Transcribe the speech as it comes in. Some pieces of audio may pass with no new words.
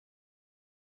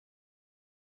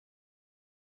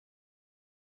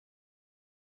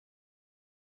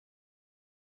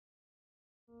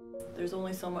There's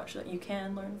only so much that you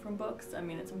can learn from books. I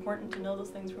mean, it's important to know those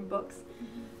things from books,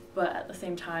 but at the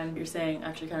same time, you're saying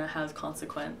actually kind of has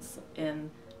consequence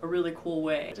in a really cool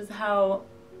way. Just how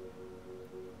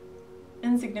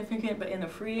insignificant but in a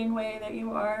freeing way that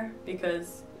you are,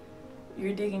 because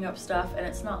you're digging up stuff and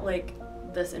it's not like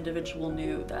this individual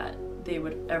knew that they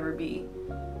would ever be,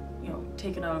 you know,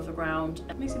 taken out of the ground.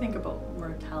 It makes you think about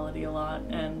mortality a lot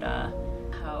and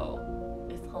how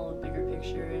it's all a bigger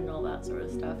picture and all that sort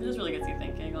of stuff. It just really gets you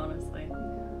thinking, honestly.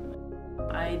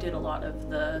 I did a lot of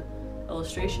the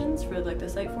illustrations for like the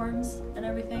site forms and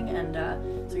everything, and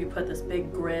so you put this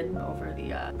big grid over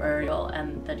the burial,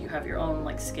 and then you have your own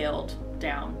like scaled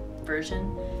down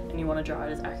version, and you want to draw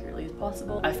it as accurately as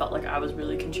possible. I felt like I was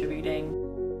really contributing.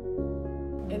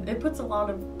 It puts a lot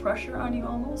of pressure on you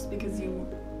almost, because you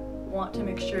want to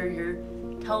make sure you're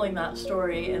telling that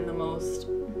story in the most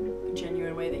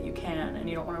genuine way that you can, and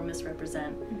you don't want to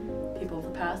misrepresent people of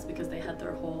the past because they had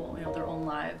their whole, you know, their own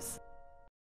lives.